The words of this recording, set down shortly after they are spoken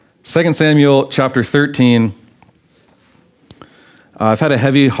2 Samuel chapter 13. I've had a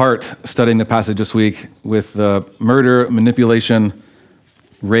heavy heart studying the passage this week with murder, manipulation,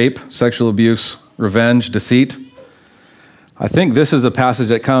 rape, sexual abuse, revenge, deceit. I think this is a passage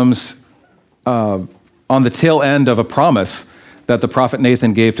that comes on the tail end of a promise that the prophet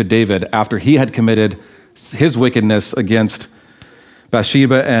Nathan gave to David after he had committed his wickedness against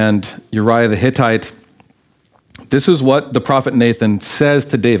Bathsheba and Uriah the Hittite. This is what the prophet Nathan says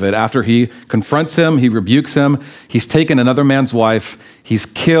to David after he confronts him, he rebukes him, he's taken another man's wife, he's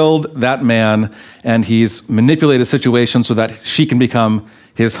killed that man, and he's manipulated the situation so that she can become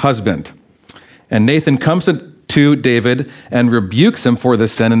his husband. And Nathan comes to David and rebukes him for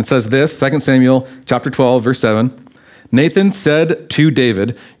this sin, and it says this, 2 Samuel chapter 12, verse 7, Nathan said to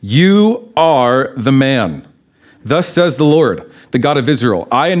David, "You are the man. Thus says the Lord, the God of Israel,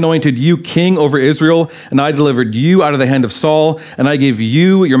 I anointed you king over Israel, and I delivered you out of the hand of Saul, and I gave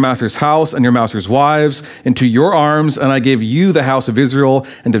you your master's house and your master's wives into your arms, and I gave you the house of Israel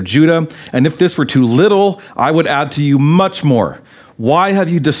and of Judah. And if this were too little, I would add to you much more. Why have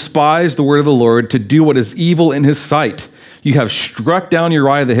you despised the word of the Lord to do what is evil in his sight? You have struck down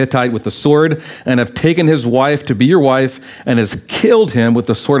Uriah the Hittite with the sword, and have taken his wife to be your wife, and has killed him with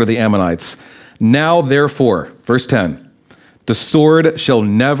the sword of the Ammonites. Now, therefore," verse 10, "the sword shall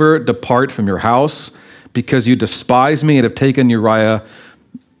never depart from your house, because you despise me and have taken Uriah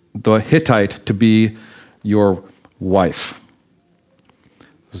the Hittite to be your wife."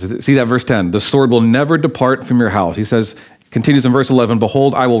 See that verse 10, "The sword will never depart from your house." He says, continues in verse 11,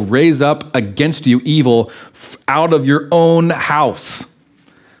 "Behold, I will raise up against you evil out of your own house."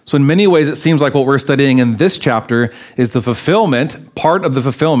 So in many ways, it seems like what we're studying in this chapter is the fulfillment, part of the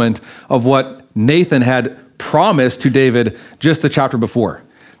fulfillment of what Nathan had promised to David just the chapter before.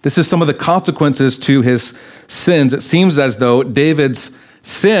 This is some of the consequences to his sins. It seems as though David's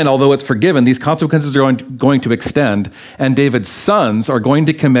sin, although it's forgiven, these consequences are going to extend, and David's sons are going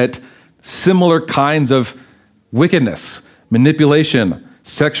to commit similar kinds of wickedness, manipulation,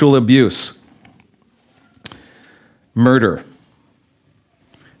 sexual abuse, murder.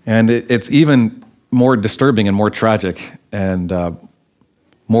 And it's even more disturbing and more tragic and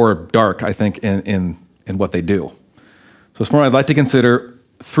more dark, I think, in what they do. So this morning I'd like to consider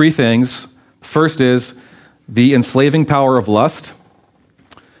three things. First is the enslaving power of lust.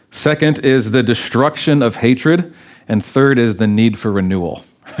 Second is the destruction of hatred. And third is the need for renewal.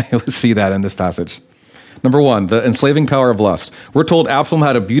 We'll see that in this passage. Number one, the enslaving power of lust. We're told Absalom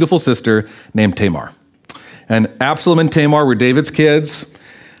had a beautiful sister named Tamar. And Absalom and Tamar were David's kids,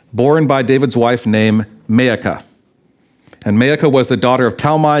 born by David's wife named Maacah. And Maacah was the daughter of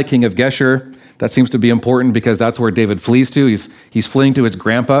Talmai, king of Geshur. That seems to be important because that's where David flees to. He's fleeing to his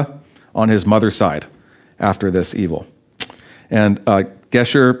grandpa on his mother's side after this evil. And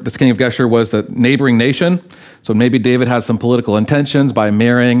Geshur, this king of Geshur, was the neighboring nation. So maybe David had some political intentions by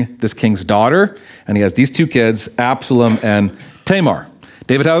marrying this king's daughter. And he has these two kids, Absalom and Tamar.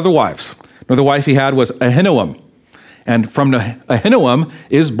 David had other wives. Another wife he had was Ahinoam. And from Ahinoam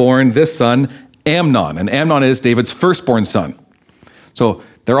is born this son, Amnon. And Amnon is David's firstborn son. So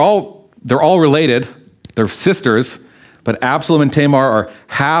they're all related. They're sisters. But Absalom and Tamar are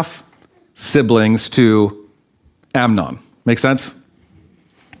half siblings to Amnon. Make sense?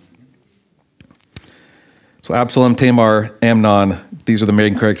 So Absalom, Tamar, Amnon, these are the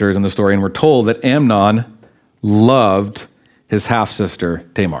main characters in the story. And we're told that Amnon loved his half-sister,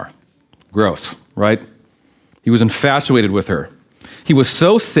 Tamar. Gross, right? He was infatuated with her. He was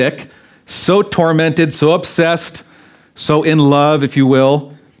so sick, so tormented, so obsessed, so in love, if you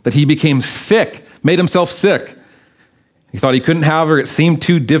will, that he became sick, made himself sick. He thought he couldn't have her. It seemed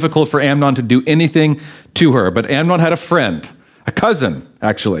too difficult for Amnon to do anything to her. But Amnon had a friend, a cousin,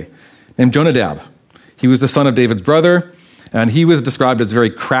 actually, named Jonadab. He was the son of David's brother, and he was described as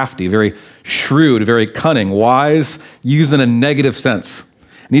very crafty, very shrewd, very cunning, wise, used in a negative sense.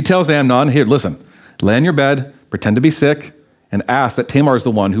 And he tells Amnon, here, listen, lay in your bed, pretend to be sick, and ask that Tamar is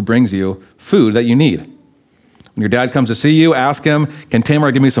the one who brings you food that you need. When your dad comes to see you, ask him, can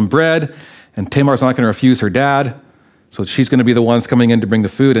Tamar give me some bread? And Tamar's not going to refuse her dad, so she's going to be the ones coming in to bring the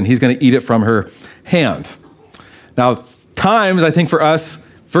food, and he's going to eat it from her hand. Now, times, I think for us,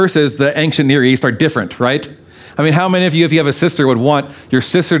 versus the ancient Near East are different, right? I mean, how many of you, if you have a sister, would want your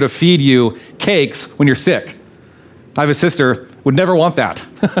sister to feed you cakes when you're sick? I have a sister, would never want that.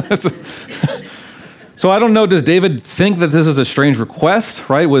 So I don't know, does David think that this is a strange request,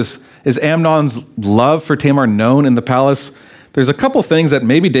 right? Is Amnon's love for Tamar known in the palace? There's a couple things that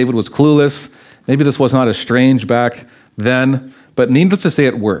maybe David was clueless. Maybe this was not as strange back then, but needless to say,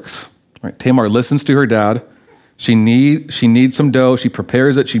 it works. Right? Tamar listens to her dad. She kneads some dough, she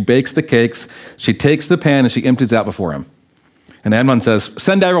prepares it, she bakes the cakes, she takes the pan and she empties it out before him. And Amnon says,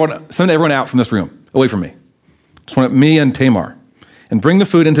 send everyone out from this room, away from me. Just want me and Tamar. And bring the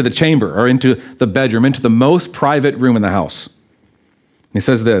food into the chamber or into the bedroom, into the most private room in the house. And he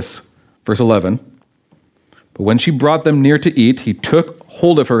says this, verse 11, but when she brought them near to eat, he took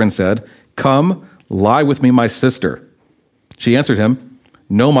hold of her and said, come, lie with me, my sister. She answered him,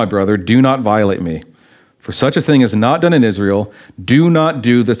 no, my brother, do not violate me. For such a thing is not done in Israel. Do not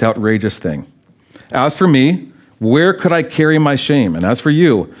do this outrageous thing. As for me, where could I carry my shame? And as for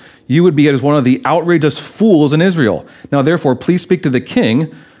you, you would be as one of the outrageous fools in Israel. Now, therefore, please speak to the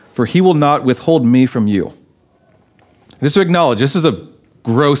king, for he will not withhold me from you. Just to acknowledge, this is a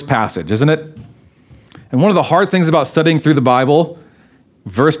gross passage, isn't it? And one of the hard things about studying through the Bible,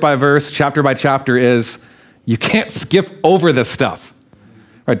 verse by verse, chapter by chapter, is you can't skip over this stuff.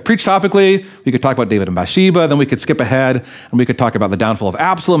 Right, preach topically, we could talk about David and Bathsheba, then we could skip ahead, and we could talk about the downfall of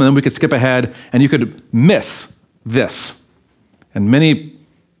Absalom, and then we could skip ahead, and you could miss this. And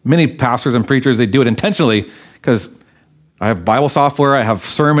many pastors and preachers, they do it intentionally because I have Bible software, I have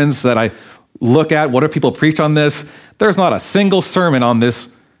sermons that I look at. What have people preached on this? There's not a single sermon on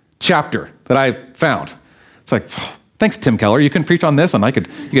this chapter that I've found. It's like, thanks, Tim Keller. You can preach on this, and you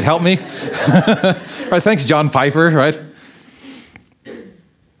could help me. Right, thanks, John Piper, right?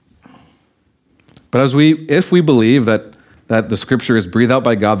 But if we believe that the scripture is breathed out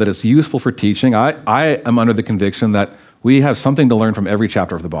by God, that it's useful for teaching, I am under the conviction that we have something to learn from every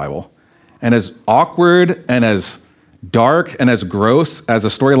chapter of the Bible. And as awkward and as dark and as gross as a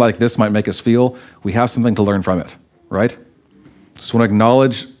story like this might make us feel, we have something to learn from it, right? Just want to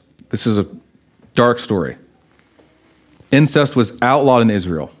acknowledge this is a dark story. Incest was outlawed in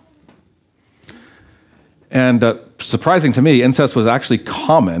Israel. And surprising to me, incest was actually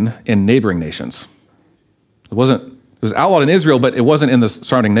common in neighboring nations. It was outlawed in Israel, but it wasn't in the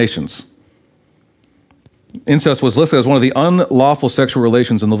surrounding nations. Incest was listed as one of the unlawful sexual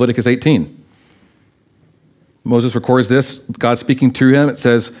relations in Leviticus 18. Moses records this, God speaking through him. It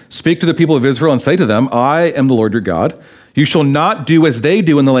says, speak to the people of Israel and say to them, I am the Lord your God. You shall not do as they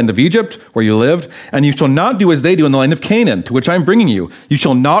do in the land of Egypt, where you lived, and you shall not do as they do in the land of Canaan, to which I am bringing you. You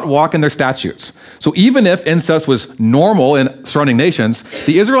shall not walk in their statutes. So even if incest was normal in surrounding nations,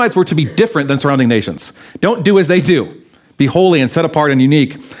 the Israelites were to be different than surrounding nations. Don't do as they do. Be holy and set apart and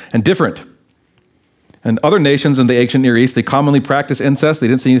unique and different. And other nations in the ancient Near East, they commonly practiced incest. They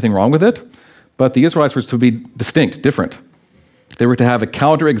didn't see anything wrong with it. But the Israelites were to be distinct, different. They were to have a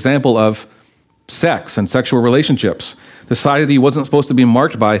counterexample of sex and sexual relationships. Society wasn't supposed to be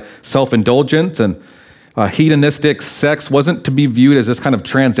marked by self-indulgence, and hedonistic sex wasn't to be viewed as this kind of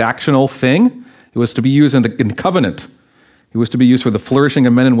transactional thing. It was to be used in covenant. It was to be used for the flourishing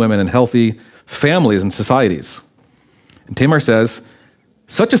of men and women and healthy families and societies. And Tamar says,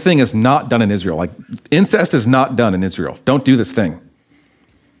 such a thing is not done in Israel. Like, incest is not done in Israel. Don't do this thing.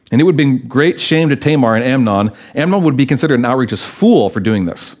 And it would be great shame to Tamar and Amnon. Amnon would be considered an outrageous fool for doing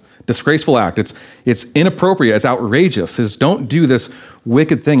this. Disgraceful act. It's inappropriate. It's outrageous. It says, don't do this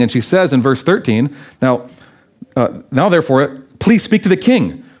wicked thing. And she says in verse 13, now therefore, please speak to the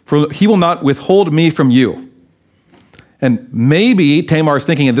king, for he will not withhold me from you. And maybe Tamar is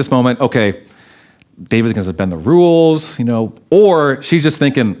thinking at this moment, okay, David's going to bend the rules, or she's just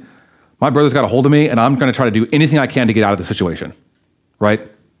thinking, my brother's got a hold of me, and I'm going to try to do anything I can to get out of the situation, right?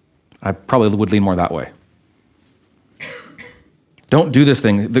 I probably would lean more that way. Don't do this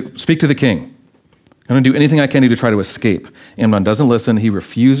thing. Speak to the king. I'm going to do anything I can do to try to escape. Amnon doesn't listen. He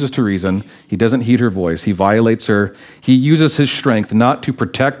refuses to reason. He doesn't heed her voice. He violates her. He uses his strength not to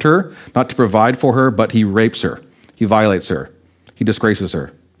protect her, not to provide for her, but he rapes her. He violates her. He disgraces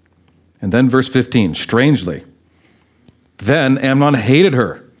her. And then verse 15, strangely, then Amnon hated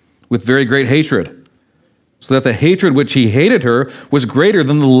her with very great hatred, so that the hatred which he hated her was greater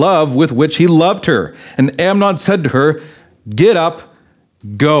than the love with which he loved her. And Amnon said to her, get up,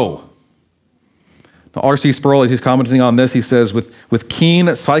 go. Now, R.C. Sproul, as he's commenting on this, he says, with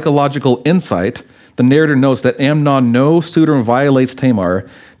keen psychological insight, the narrator notes that Amnon no sooner violates Tamar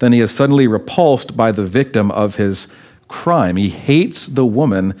than he is suddenly repulsed by the victim of his crime. He hates the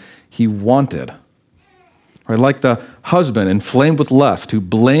woman he wanted. Right, like the husband inflamed with lust who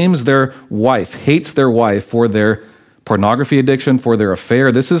blames their wife, hates their wife for their pornography addiction, for their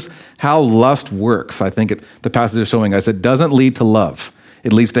affair. This is how lust works. I think the passage is showing us it doesn't lead to love.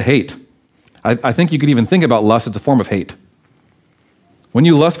 It leads to hate. I think you could even think about lust as a form of hate. When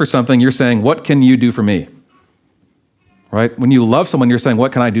you lust for something, you're saying, what can you do for me? Right? When you love someone, you're saying,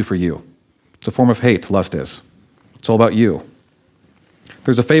 what can I do for you? It's a form of hate, lust is. It's all about you.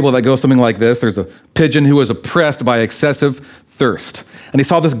 There's a fable that goes something like this. There's a pigeon who was oppressed by excessive thirst. And he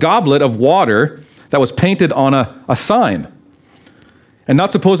saw this goblet of water that was painted on a sign. And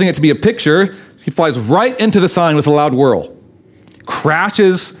not supposing it to be a picture, he flies right into the sign with a loud whirl,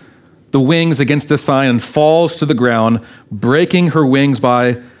 crashes the wings against the sign and falls to the ground, breaking her wings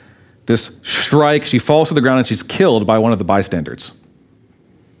by this strike. She falls to the ground and she's killed by one of the bystanders.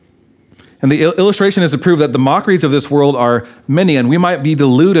 And the illustration is to prove that the mockeries of this world are many, and we might be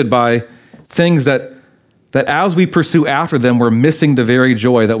deluded by things that as we pursue after them, we're missing the very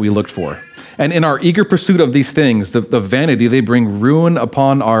joy that we looked for. And in our eager pursuit of these things, the vanity, they bring ruin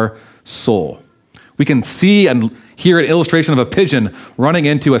upon our soul. We can see and hear an illustration of a pigeon running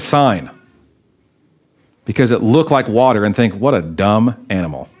into a sign because it looked like water and think, what a dumb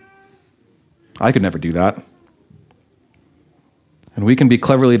animal. I could never do that. And we can be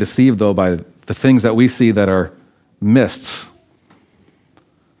cleverly deceived, though, by the things that we see that are mists,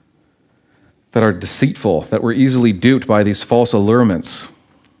 that are deceitful, that we're easily duped by these false allurements.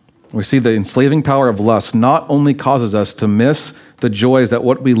 We see the enslaving power of lust not only causes us to miss the joys that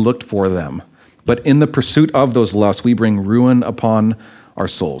what we looked for them, but in the pursuit of those lusts, we bring ruin upon our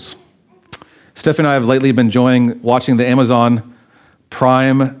souls. Steph and I have lately been enjoying watching the Amazon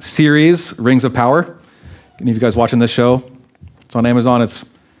Prime series, Rings of Power. Any of you guys watching this show? It's on Amazon. It's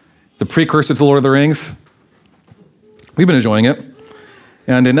the precursor to Lord of the Rings. We've been enjoying it.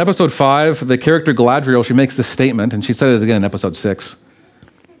 And in episode 5, the character Galadriel, she makes this statement, and she said it again in episode 6.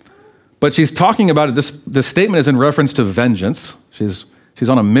 But she's talking about it. This statement is in reference to vengeance. She's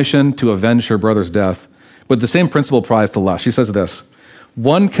on a mission to avenge her brother's death. But the same principle applies to lust. She says this: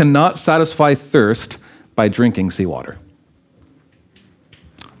 one cannot satisfy thirst by drinking seawater.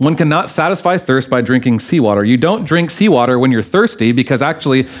 One cannot satisfy thirst by drinking seawater. You don't drink seawater when you're thirsty, because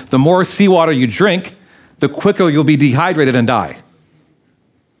actually the more seawater you drink, the quicker you'll be dehydrated and die.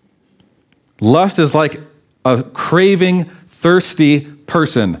 Lust is like a craving, thirsty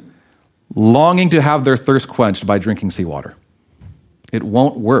person longing to have their thirst quenched by drinking seawater. It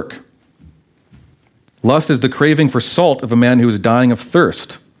won't work. Lust is the craving for salt of a man who is dying of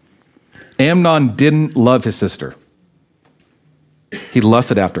thirst. Amnon didn't love his sister. He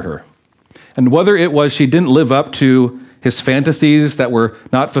lusted after her. And whether it was she didn't live up to his fantasies that were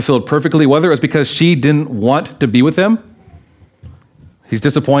not fulfilled perfectly, whether it was because she didn't want to be with him, he's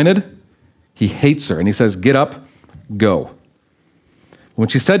disappointed. He hates her, and he says, get up, go. When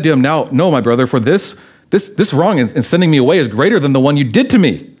she said to him, now, no, my brother, for this wrong in sending me away is greater than the one you did to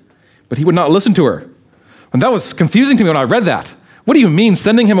me. But he would not listen to her. And that was confusing to me when I read that. What do you mean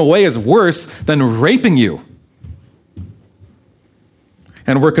sending him away is worse than raping you?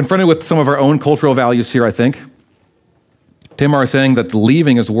 And we're confronted with some of our own cultural values here, I think. Tamar is saying that the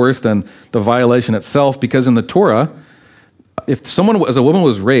leaving is worse than the violation itself, because in the Torah, if a woman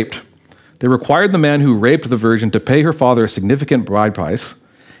was raped, they required the man who raped the virgin to pay her father a significant bride price,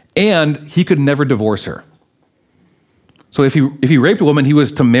 and he could never divorce her. So if he raped a woman, he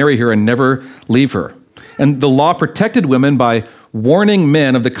was to marry her and never leave her. And the law protected women by warning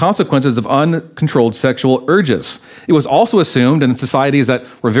men of the consequences of uncontrolled sexual urges. It was also assumed in societies that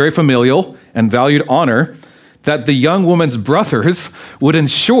were very familial and valued honor that the young woman's brothers would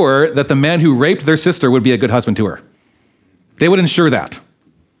ensure that the man who raped their sister would be a good husband to her. They would ensure that.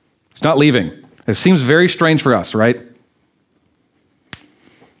 He's not leaving. It seems very strange for us, right?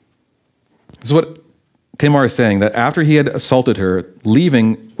 This is what Tamar is saying, that after he had assaulted her,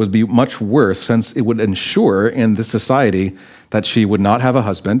 leaving would be much worse, since it would ensure in this society that she would not have a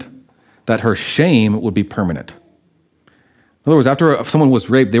husband, that her shame would be permanent. In other words, after someone was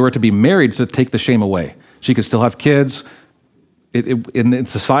raped, they were to be married to take the shame away. She could still have kids. In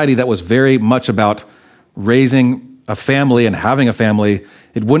society that was very much about raising a family and having a family,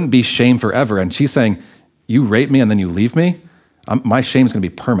 it wouldn't be shame forever. And she's saying, you rape me and then you leave me? My shame is going to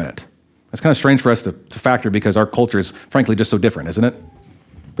be permanent. It's kind of strange for us to factor, because our culture is, frankly, just so different, isn't it?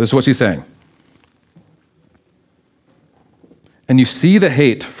 But this is what she's saying. And you see the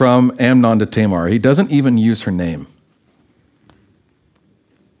hate from Amnon to Tamar. He doesn't even use her name.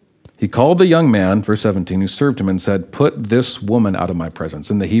 He called the young man, verse 17, who served him, and said, put this woman out of my presence.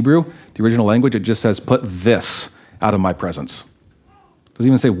 In the Hebrew, the original language, it just says, put this out of my presence. It doesn't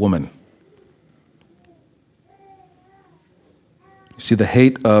even say woman. You see the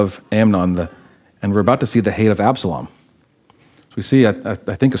hate of Amnon, and we're about to see the hate of Absalom. So we see, I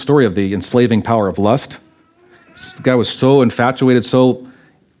think, a story of the enslaving power of lust. This guy was so infatuated, so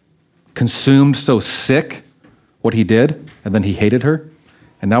consumed, so sick, what he did, and then he hated her.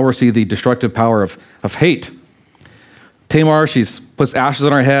 And now we're seeing the destructive power of hate. Tamar, she puts ashes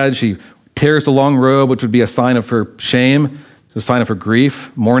on her head. She tears the long robe, which would be a sign of her shame. It's a sign of her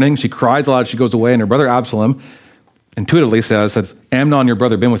grief, mourning. She cries aloud, she goes away, and her brother Absalom intuitively says, Amnon, your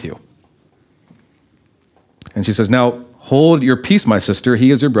brother, been with you. And she says, now hold your peace, my sister.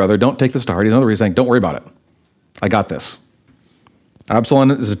 He is your brother. Don't take this to heart. He's another reason saying, don't worry about it. I got this.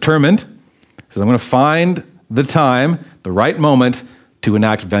 Absalom is determined. He says, I'm going to find the time, the right moment to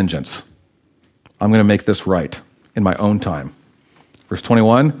enact vengeance. I'm going to make this right in my own time. Verse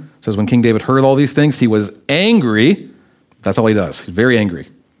 21 says, when King David heard all these things, he was angry. That's all he does. He's very angry.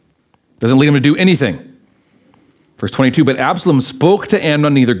 Doesn't lead him to do anything. Verse 22, but Absalom spoke to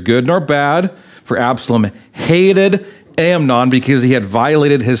Amnon neither good nor bad, for Absalom hated Amnon because he had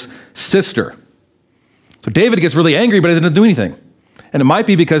violated his sister. So David gets really angry, but he doesn't do anything. And it might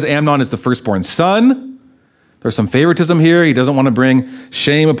be because Amnon is the firstborn son. There's some favoritism here. He doesn't want to bring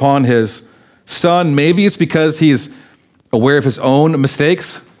shame upon his son. Maybe it's because he's aware of his own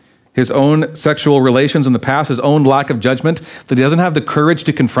mistakes, his own sexual relations in the past, his own lack of judgment, that he doesn't have the courage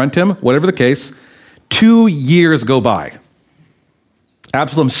to confront him. Whatever the case, 2 years go by.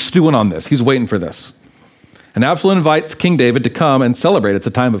 Absalom's stewing on this. He's waiting for this. And Absalom invites King David to come and celebrate. It's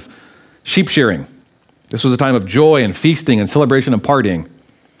a time of sheep shearing. This was a time of joy and feasting and celebration and partying.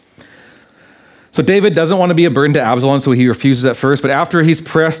 So David doesn't want to be a burden to Absalom, so he refuses at first. But after he's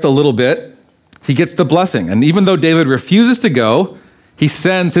pressed a little bit, he gets the blessing. And even though David refuses to go, he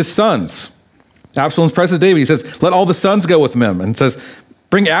sends his sons. Absalom presses David. He says, let all the sons go with him. And says,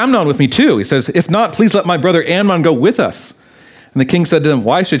 bring Amnon with me too. He says, if not, please let my brother Amnon go with us. And the king said to him,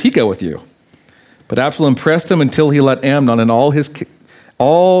 why should he go with you? But Absalom pressed him until he let Amnon and all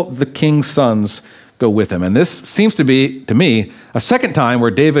the king's sons go with him. And this seems to be, to me, a second time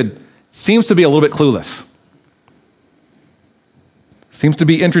where David seems to be a little bit clueless. Seems to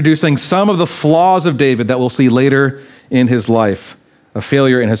be introducing some of the flaws of David that we'll see later in his life, a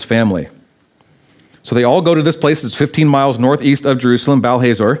failure in his family. So they all go to this place that's 15 miles northeast of Jerusalem,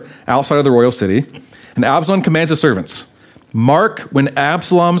 Baal-Hazor, outside of the royal city. And Absalom commands his servants, mark when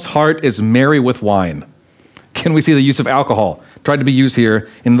Absalom's heart is merry with wine. Can we see the use of alcohol tried to be used here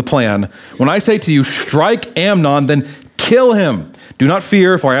in the plan? When I say to you, strike Amnon, then kill him. Do not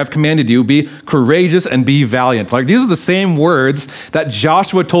fear, for I have commanded you. Be courageous and be valiant. Like, these are the same words that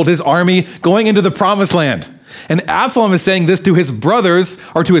Joshua told his army going into the promised land. And Absalom is saying this to his brothers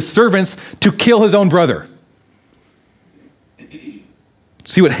or to his servants to kill his own brother.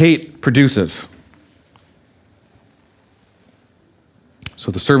 See what hate produces. So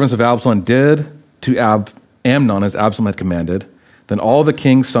the servants of Absalom did to Amnon as Absalom had commanded. Then all the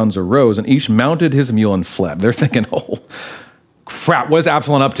king's sons arose, and each mounted his mule and fled. They're thinking, oh, crap, what is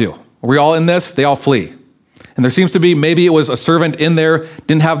Absalom up to? Are we all in this? They all flee. And there seems to be, maybe it was a servant in there,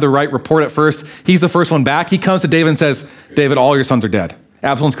 didn't have the right report at first. He's the first one back. He comes to David and says, David, all your sons are dead.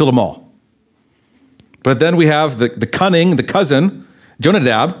 Absalom's killed them all. But then we have the cunning, the cousin,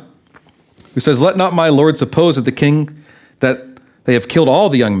 Jonadab, who says, let not my lord suppose that the king, that they have killed all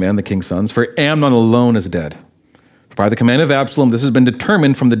the young men, the king's sons, for Amnon alone is dead. For by the command of Absalom, this has been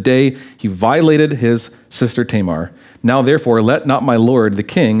determined from the day he violated his sister Tamar. Now therefore, let not my lord, the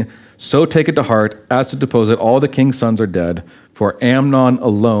king, so take it to heart as to depose that all the king's sons are dead, for Amnon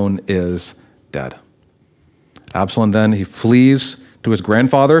alone is dead. Absalom then, he flees to his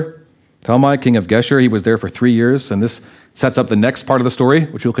grandfather, Tamar, king of Geshur. He was there for 3 years, and this sets up the next part of the story,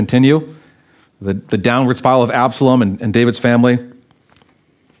 which will continue. The downward spiral of Absalom and David's family.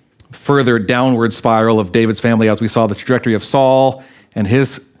 Further downward spiral of David's family as we saw the trajectory of Saul and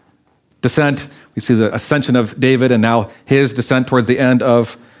his descent. We see the ascension of David and now his descent towards the end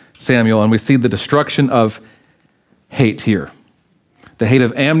of Samuel. And we see the destruction of hate here. The hate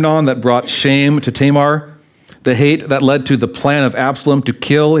of Amnon that brought shame to Tamar. The hate that led to the plan of Absalom to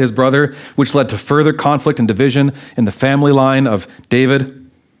kill his brother, which led to further conflict and division in the family line of David.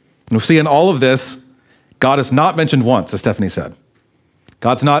 And we see in all of this, God is not mentioned once, as Stephanie said.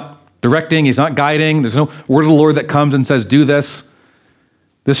 God's not directing, he's not guiding. There's no word of the Lord that comes and says, do this.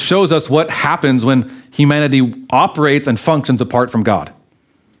 This shows us what happens when humanity operates and functions apart from God.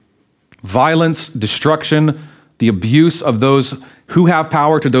 Violence, destruction, the abuse of those who have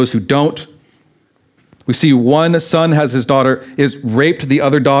power to those who don't. We see one son has his daughter, is raped the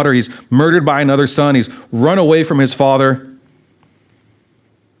other daughter. He's murdered by another son. He's run away from his father.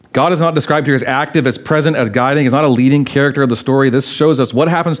 God is not described here as active, as present, as guiding. He's not a leading character of the story. This shows us what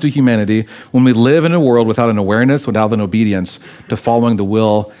happens to humanity when we live in a world without an awareness, without an obedience to following the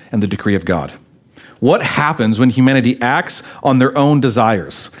will and the decree of God. What happens when humanity acts on their own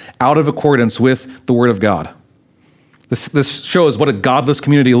desires out of accordance with the word of God? This shows what a godless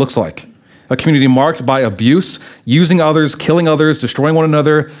community looks like. A community marked by abuse, using others, killing others, destroying one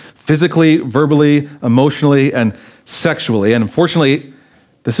another, physically, verbally, emotionally, and sexually. And unfortunately,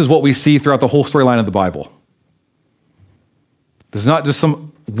 this is what we see throughout the whole storyline of the Bible. This is not just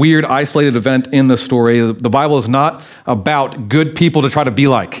some weird, isolated event in the story. The Bible is not about good people to try to be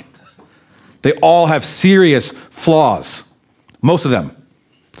like. They all have serious flaws, most of them,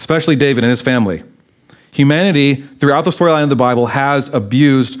 especially David and his family. Humanity, throughout the storyline of the Bible, has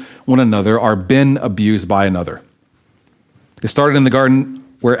abused one another or been abused by another. It started in the garden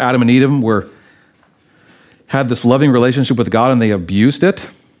where Adam and Eve had this loving relationship with God, and they abused it.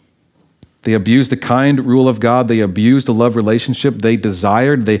 They abused the kind rule of God. They abused the love relationship they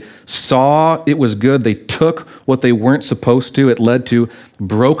desired. They saw it was good. They took what they weren't supposed to. It led to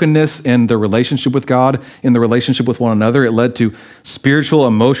brokenness in the relationship with God, in the relationship with one another. It led to spiritual,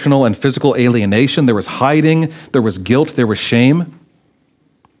 emotional, and physical alienation. There was hiding. There was guilt. There was shame.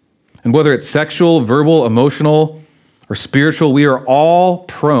 And whether it's sexual, verbal, emotional, or spiritual, we are all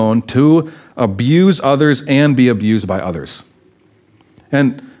prone to abuse others and be abused by others.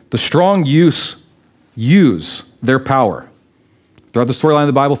 And the strong use their power. Throughout the storyline of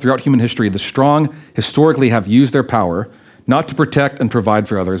the Bible, throughout human history, the strong historically have used their power not to protect and provide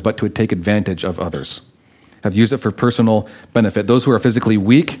for others, but to take advantage of others, have used it for personal benefit. Those who are physically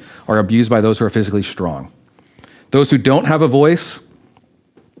weak are abused by those who are physically strong. Those who don't have a voice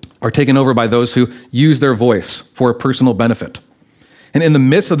are taken over by those who use their voice for personal benefit. And in the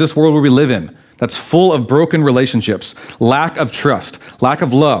midst of this world where we live in, that's full of broken relationships, lack of trust, lack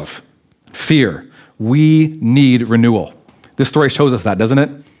of love, fear, we need renewal. This story shows us that, doesn't it?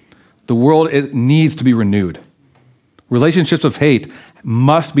 The world, it needs to be renewed. Relationships of hate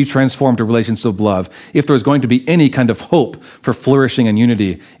must be transformed to relationships of love if there's going to be any kind of hope for flourishing and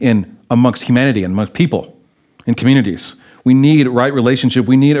unity amongst humanity and amongst people in communities. We need right relationship.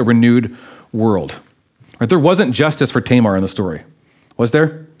 We need a renewed world. Right? There wasn't justice for Tamar in the story, was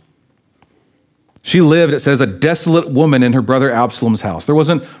there? She lived, it says, a desolate woman in her brother Absalom's house. There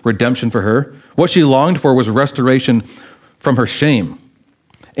wasn't redemption for her. What she longed for was restoration from her shame.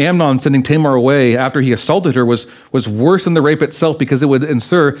 Amnon sending Tamar away after he assaulted her was worse than the rape itself because it would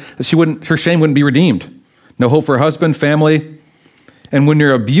ensure that her shame wouldn't be redeemed. No hope for a husband, family. And when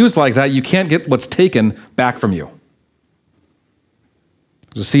you're abused like that, you can't get what's taken back from you.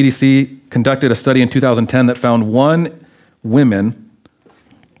 The CDC conducted a study in 2010 that found one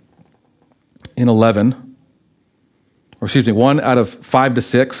out of 5 to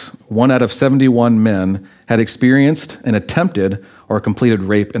 6, 1 out of 71 men had experienced an attempted or completed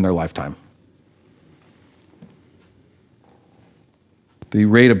rape in their lifetime. The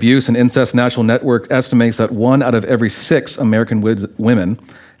Rape, Abuse, and Incest National Network estimates that 1 out of every 6 American women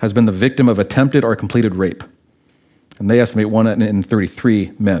has been the victim of attempted or completed rape. And they estimate 1 in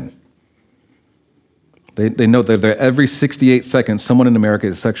 33 men. They note that every 68 seconds, someone in America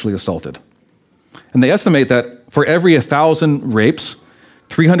is sexually assaulted. And they estimate that for every 1,000 rapes,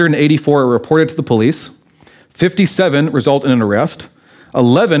 384 are reported to the police, 57 result in an arrest,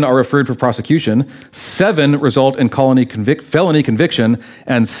 11 are referred for prosecution, 7 result in felony conviction,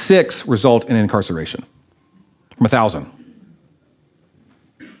 and 6 result in incarceration from 1,000.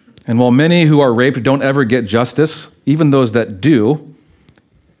 And while many who are raped don't ever get justice, even those that do,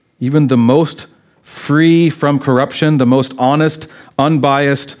 even the most free from corruption, the most honest,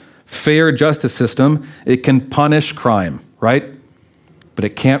 unbiased, fair justice system, it can punish crime, right? But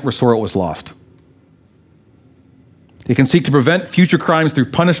it can't restore what was lost. It can seek to prevent future crimes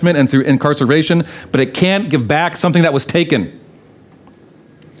through punishment and through incarceration, but it can't give back something that was taken.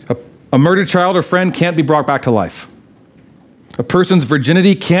 A murdered child or friend can't be brought back to life. A person's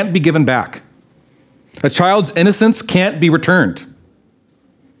virginity can't be given back. A child's innocence can't be returned.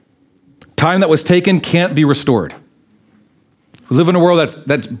 Time that was taken can't be restored. We live in a world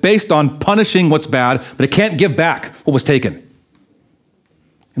that's based on punishing what's bad, but it can't give back what was taken.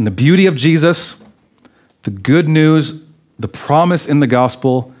 And the beauty of Jesus, the good news, the promise in the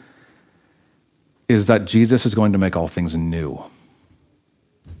gospel is that Jesus is going to make all things new.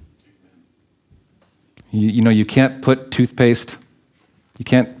 You can't put toothpaste, you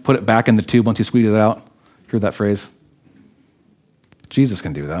can't put it back in the tube once you squeeze it out. Heard that phrase? Jesus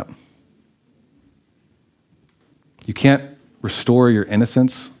can do that. You can't restore your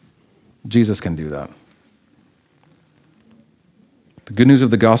innocence. Jesus can do that. The good news of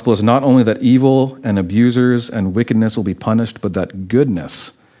the gospel is not only that evil and abusers and wickedness will be punished, but that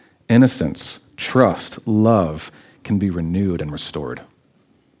goodness, innocence, trust, love can be renewed and restored.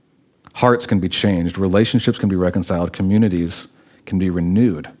 Hearts can be changed, relationships can be reconciled, communities can be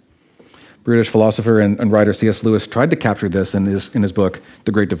renewed. British philosopher and writer C.S. Lewis tried to capture this in his book,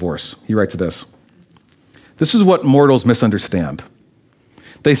 The Great Divorce. He writes this: "This is what mortals misunderstand.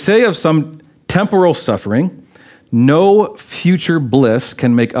 They say of some temporal suffering, no future bliss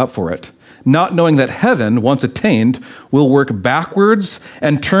can make up for it, not knowing that heaven, once attained, will work backwards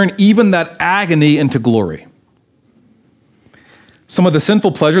and turn even that agony into glory. Some of the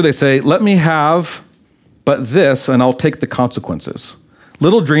sinful pleasure, they say, let me have but this, and I'll take the consequences.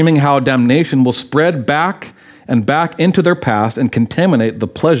 Little dreaming how damnation will spread back and back into their past and contaminate the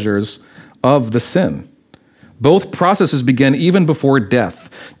pleasures of the sin. Both processes begin even before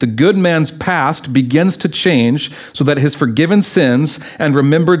death. The good man's past begins to change so that his forgiven sins and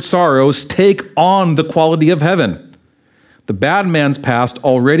remembered sorrows take on the quality of heaven. The bad man's past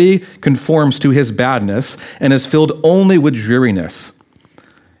already conforms to his badness and is filled only with dreariness.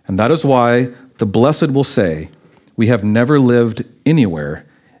 And that is why the blessed will say, we have never lived anywhere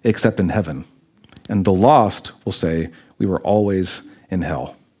except in heaven. And the lost will say, we were always in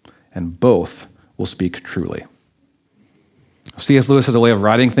hell. And both will speak truly. C.S. Lewis has a way of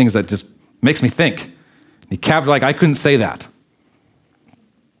writing things that just makes me think. He captured, like, I couldn't say that.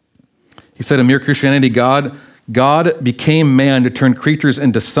 He said in Mere Christianity, God became man to turn creatures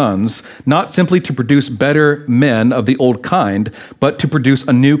into sons, not simply to produce better men of the old kind, but to produce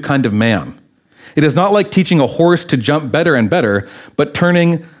a new kind of man. It is not like teaching a horse to jump better and better, but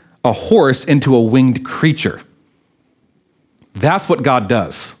turning a horse into a winged creature. That's what God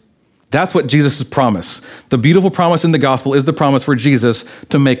does. That's what Jesus' promise. The beautiful promise in the gospel is the promise for Jesus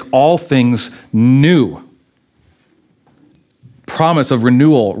to make all things new. Promise of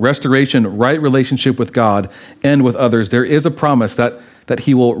renewal, restoration, right relationship with God and with others. There is a promise that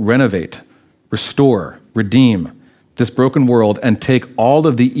he will renovate, restore, redeem this broken world and take all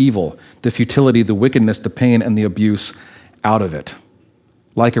of the evil, the futility, the wickedness, the pain, and the abuse out of it,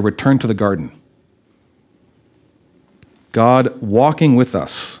 like a return to the garden. God walking with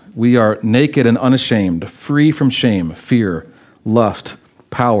us. We are naked and unashamed, free from shame, fear, lust,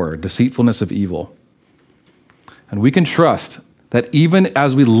 power, deceitfulness of evil. And we can trust that even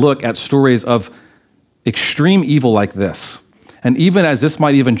as we look at stories of extreme evil like this, and even as this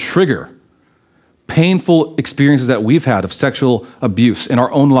might even trigger painful experiences that we've had of sexual abuse in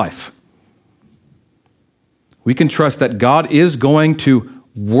our own life, we can trust that God is going to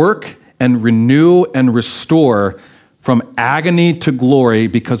work and renew and restore from agony to glory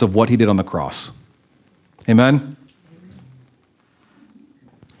because of what he did on the cross. Amen?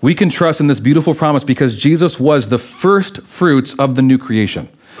 We can trust in this beautiful promise because Jesus was the first fruits of the new creation,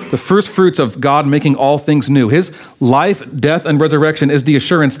 the first fruits of God making all things new. His life, death, and resurrection is the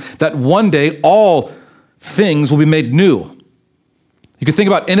assurance that one day all things will be made new. You can think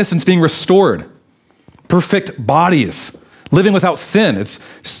about innocence being restored, perfect bodies, living without sin. It's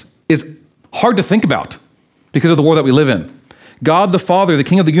hard to think about because of the world that we live in. God the Father, the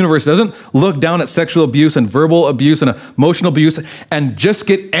King of the universe, doesn't look down at sexual abuse and verbal abuse and emotional abuse and just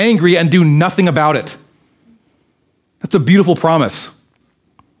get angry and do nothing about it. That's a beautiful promise.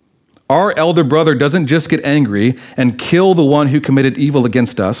 Our elder brother doesn't just get angry and kill the one who committed evil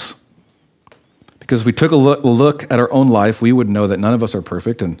against us, because if we took a look at our own life, we would know that none of us are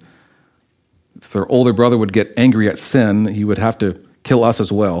perfect, and if our older brother would get angry at sin, he would have to kill us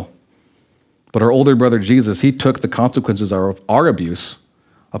as well. But our older brother Jesus, he took the consequences of our abuse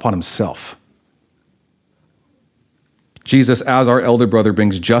upon himself. Jesus, as our elder brother,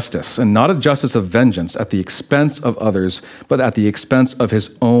 brings justice, and not a justice of vengeance at the expense of others, but at the expense of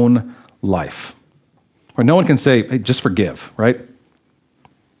his own life. Or no one can say, hey, just forgive, right?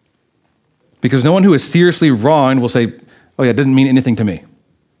 Because no one who is seriously wronged will say, oh yeah, it didn't mean anything to me.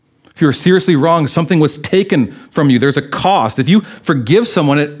 If you're seriously wrong, something was taken from you. There's a cost. If you forgive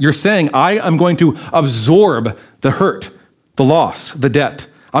someone, you're saying, I am going to absorb the hurt, the loss, the debt.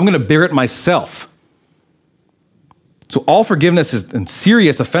 I'm going to bear it myself. So all forgiveness and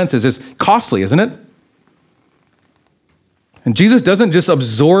serious offenses is costly, isn't it? And Jesus doesn't just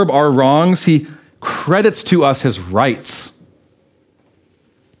absorb our wrongs. He credits to us his rights,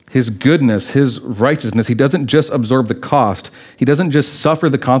 his goodness, his righteousness. He doesn't just absorb the cost. He doesn't just suffer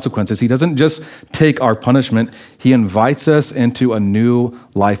the consequences. He doesn't just take our punishment. He invites us into a new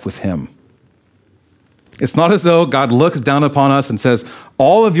life with him. It's not as though God looks down upon us and says,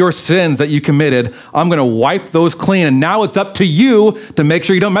 all of your sins that you committed, I'm going to wipe those clean, and now it's up to you to make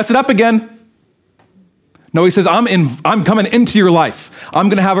sure you don't mess it up again. No, he says, I'm coming into your life. I'm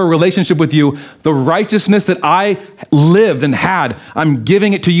going to have a relationship with you. The righteousness that I lived and had, I'm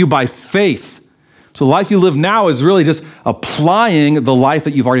giving it to you by faith. So the life you live now is really just applying the life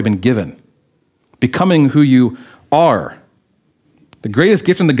that you've already been given, becoming who you are. The greatest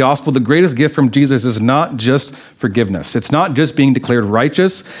gift in the gospel, the greatest gift from Jesus is not just forgiveness. It's not just being declared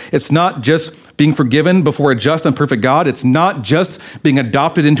righteous. It's not just being forgiven before a just and perfect God. It's not just being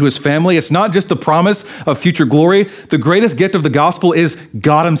adopted into his family. It's not just the promise of future glory. The greatest gift of the gospel is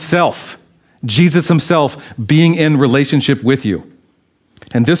God himself, Jesus himself being in relationship with you.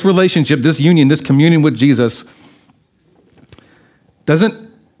 And this relationship, this union, this communion with Jesus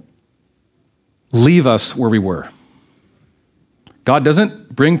doesn't leave us where we were. God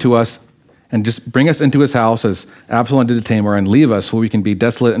doesn't bring to us and just bring us into his house as Absalom did to Tamar and leave us where we can be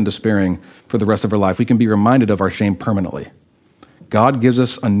desolate and despairing for the rest of our life. We can be reminded of our shame permanently. God gives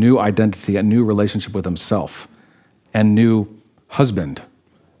us a new identity, a new relationship with himself, and new husband,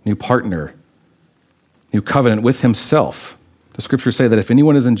 new partner, new covenant with himself. The scriptures say that if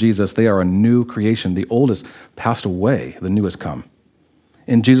anyone is in Jesus, they are a new creation. The old has passed away, the new has come.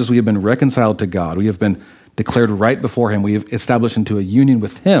 In Jesus, we have been reconciled to God. We have been declared right before him. We have established into a union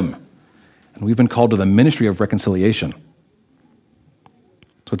with him. And we've been called to the ministry of reconciliation.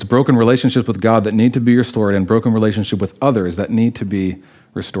 So it's broken relationships with God that need to be restored and broken relationship with others that need to be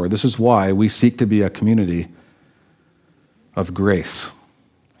restored. This is why we seek to be a community of grace.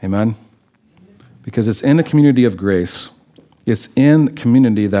 Amen? Because it's in a community of grace, it's in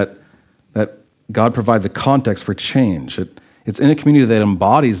community that God provides the context for change. It's in a community that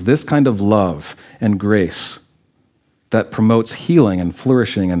embodies this kind of love and grace that promotes healing and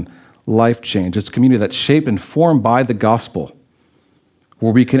flourishing and life change. It's a community that's shaped and formed by the gospel,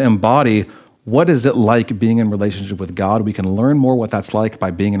 where we can embody what is it like being in relationship with God. We can learn more what that's like by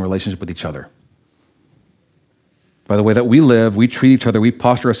being in relationship with each other. By the way that we live, we treat each other, we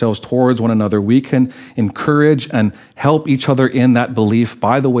posture ourselves towards one another. We can encourage and help each other in that belief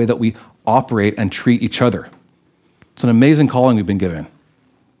by the way that we operate and treat each other. It's an amazing calling we've been given.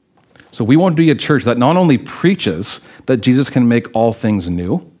 So we want to be a church that not only preaches that Jesus can make all things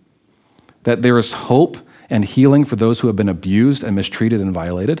new, that there is hope and healing for those who have been abused and mistreated and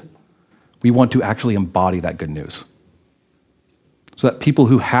violated. We want to actually embody that good news. So that people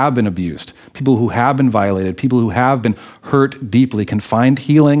who have been abused, people who have been violated, people who have been hurt deeply can find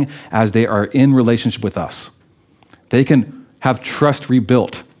healing as they are in relationship with us. They can have trust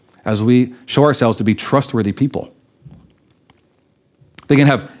rebuilt as we show ourselves to be trustworthy people. They can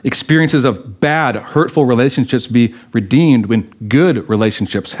have experiences of bad, hurtful relationships be redeemed when good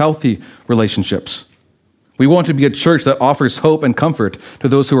relationships, healthy relationships. We want to be a church that offers hope and comfort to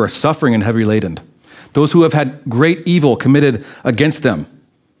those who are suffering and heavy laden, those who have had great evil committed against them.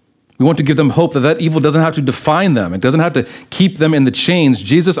 We want to give them hope that evil doesn't have to define them. It doesn't have to keep them in the chains.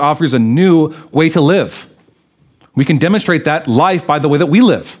 Jesus offers a new way to live. We can demonstrate that life by the way that we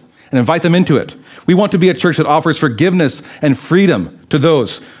live and invite them into it. We want to be a church that offers forgiveness and freedom to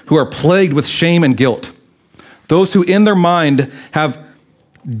those who are plagued with shame and guilt. Those who in their mind have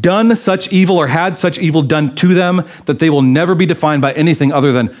done such evil or had such evil done to them that they will never be defined by anything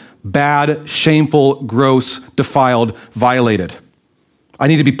other than bad, shameful, gross, defiled, violated. I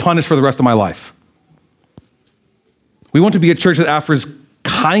need to be punished for the rest of my life. We want to be a church that offers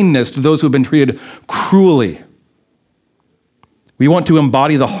kindness to those who have been treated cruelly. We want to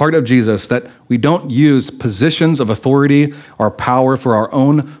embody the heart of Jesus, that we don't use positions of authority or power for our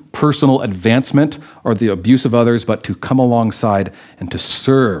own personal advancement or the abuse of others, but to come alongside and to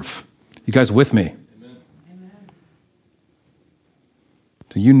serve. You guys with me? Amen.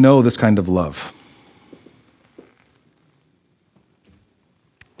 Do you know this kind of love?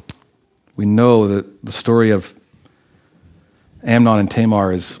 We know that the story of Amnon and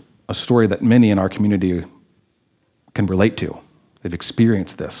Tamar is a story that many in our community can relate to. They've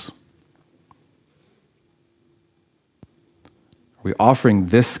experienced this. Are we offering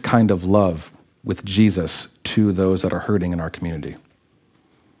this kind of love with Jesus to those that are hurting in our community?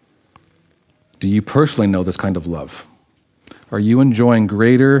 Do you personally know this kind of love? Are you enjoying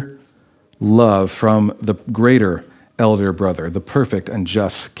greater love from the greater elder brother, the perfect and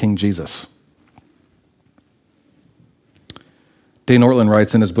just King Jesus? Dane Ortland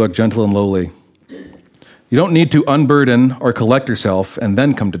writes in his book, Gentle and Lowly, you don't need to unburden or collect yourself and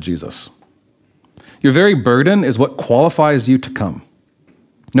then come to Jesus. Your very burden is what qualifies you to come.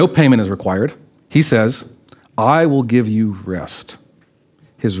 No payment is required. He says, I will give you rest.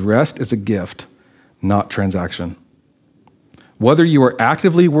 His rest is a gift, not transaction. Whether you are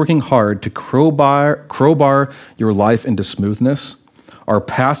actively working hard to crowbar your life into smoothness or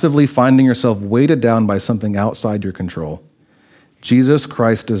passively finding yourself weighted down by something outside your control, Jesus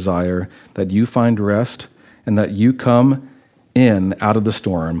Christ's desire that you find rest and that you come in out of the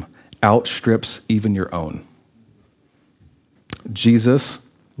storm outstrips even your own. Jesus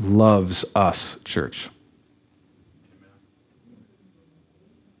loves us, church.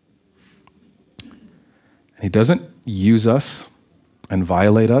 He doesn't use us and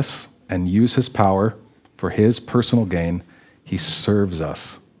violate us and use his power for his personal gain. He serves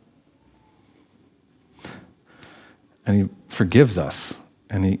us. And he forgives us,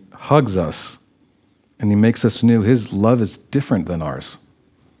 and he hugs us, and he makes us new. His love is different than ours.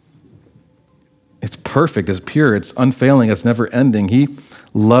 It's perfect, it's pure, it's unfailing, it's never ending. He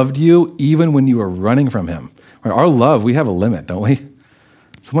loved you even when you were running from him. Our love, we have a limit, don't we?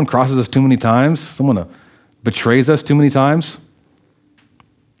 Someone crosses us too many times, someone betrays us too many times.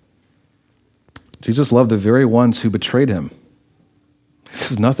 Jesus loved the very ones who betrayed him. He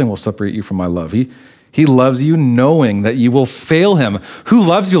says, nothing will separate you from my love. He loves you knowing that you will fail him. Who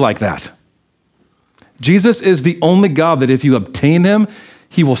loves you like that? Jesus is the only God that if you obtain him,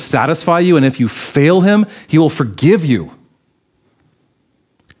 he will satisfy you, and if you fail him, he will forgive you.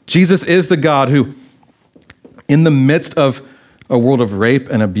 Jesus is the God who, in the midst of a world of rape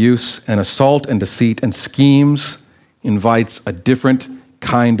and abuse and assault and deceit and schemes, invites a different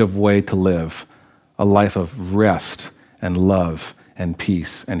kind of way to live, a life of rest and love and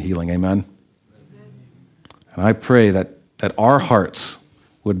peace and healing. Amen? And I pray that our hearts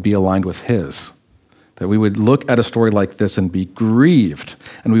would be aligned with his, that we would look at a story like this and be grieved,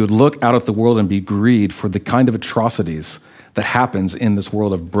 and we would look out at the world and be grieved for the kind of atrocities that happens in this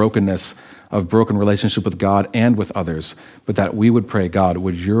world of brokenness, of broken relationship with God and with others, but that we would pray, God,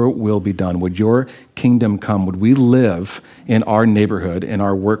 would your will be done? Would your kingdom come? Would we live in our neighborhood, in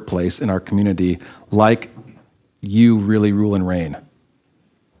our workplace, in our community, like you really rule and reign?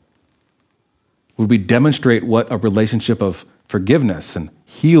 Would we demonstrate what a relationship of forgiveness and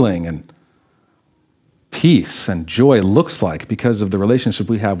healing and peace and joy looks like because of the relationship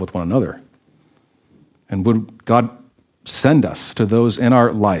we have with one another? And would God send us to those in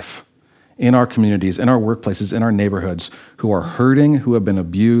our life, in our communities, in our workplaces, in our neighborhoods who are hurting, who have been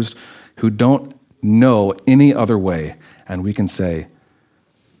abused, who don't know any other way, and we can say,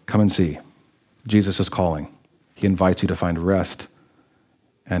 come and see. Jesus is calling. He invites you to find rest,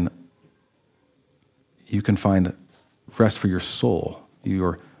 and you can find rest for your soul.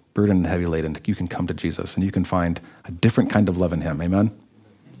 You're burdened and heavy laden. You can come to Jesus, and you can find a different kind of love in him. Amen?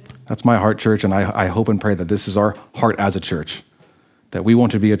 That's my heart, church, and I hope and pray that this is our heart as a church, that we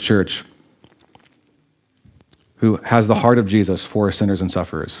want to be a church who has the heart of Jesus for sinners and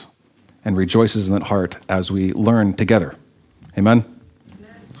sufferers and rejoices in that heart as we learn together. Amen?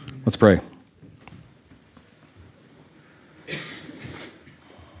 Let's pray.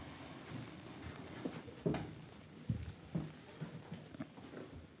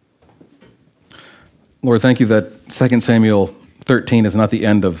 Lord, thank you that 2 Samuel 13 is not the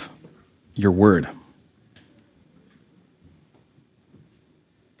end of your word.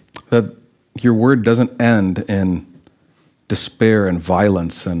 That your word doesn't end in despair and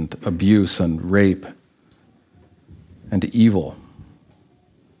violence and abuse and rape and evil.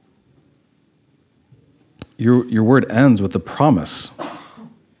 Your word ends with the promise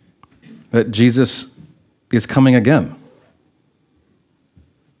that Jesus is coming again.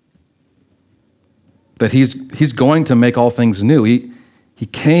 That he's going to make all things new. He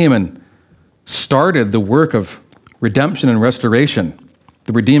came and started the work of redemption and restoration,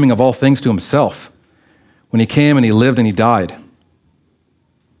 the redeeming of all things to himself, when he came and he lived and he died. And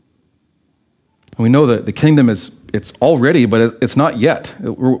we know that the kingdom it's already, but it's not yet.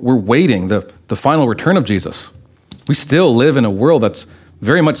 We're waiting the final return of Jesus. We still live in a world that's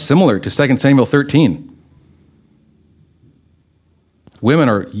very much similar to 2 Samuel 13. Women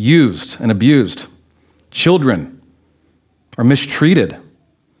are used and abused. Children are mistreated.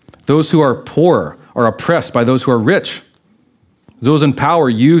 Those who are poor are oppressed by those who are rich. Those in power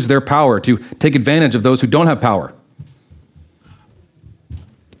use their power to take advantage of those who don't have power.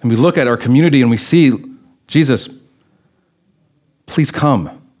 And we look at our community and we see, Jesus, please come.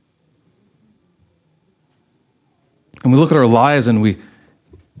 And we look at our lives and we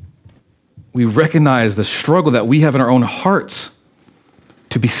recognize the struggle that we have in our own hearts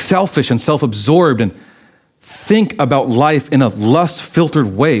to be selfish and self-absorbed and think about life in a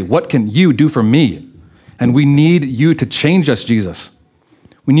lust-filtered way. What can you do for me? And we need you to change us, Jesus.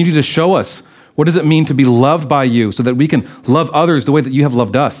 We need you to show us what does it mean to be loved by you so that we can love others the way that you have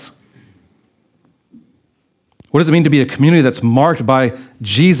loved us. What does it mean to be a community that's marked by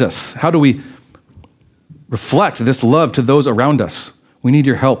Jesus? How do we reflect this love to those around us? We need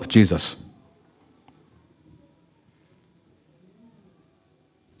your help, Jesus.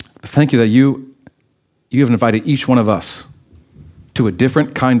 Thank you that you have invited each one of us to a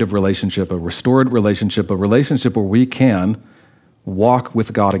different kind of relationship, a restored relationship, a relationship where we can walk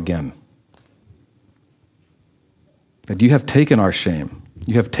with God again. That you have taken our shame,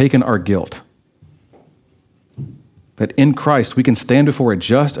 you have taken our guilt, that in Christ we can stand before a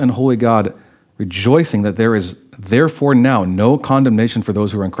just and holy God, rejoicing that there is therefore now no condemnation for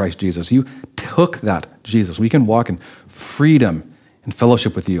those who are in Christ Jesus. You took that, Jesus. We can walk in freedom and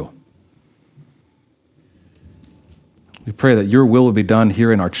fellowship with you. We pray that your will be done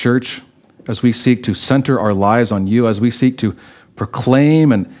here in our church as we seek to center our lives on you, as we seek to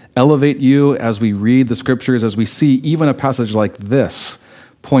proclaim and elevate you, as we read the scriptures, as we see even a passage like this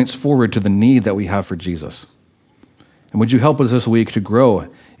points forward to the need that we have for Jesus. And would you help us this week to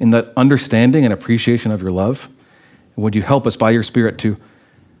grow in that understanding and appreciation of your love? And would you help us by your Spirit to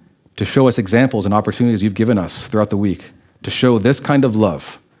show us examples and opportunities you've given us throughout the week to show this kind of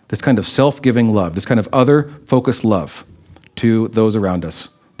love, this kind of self-giving love, this kind of other-focused love to those around us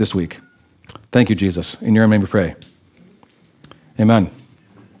this week. Thank you, Jesus. In your name we pray. Amen.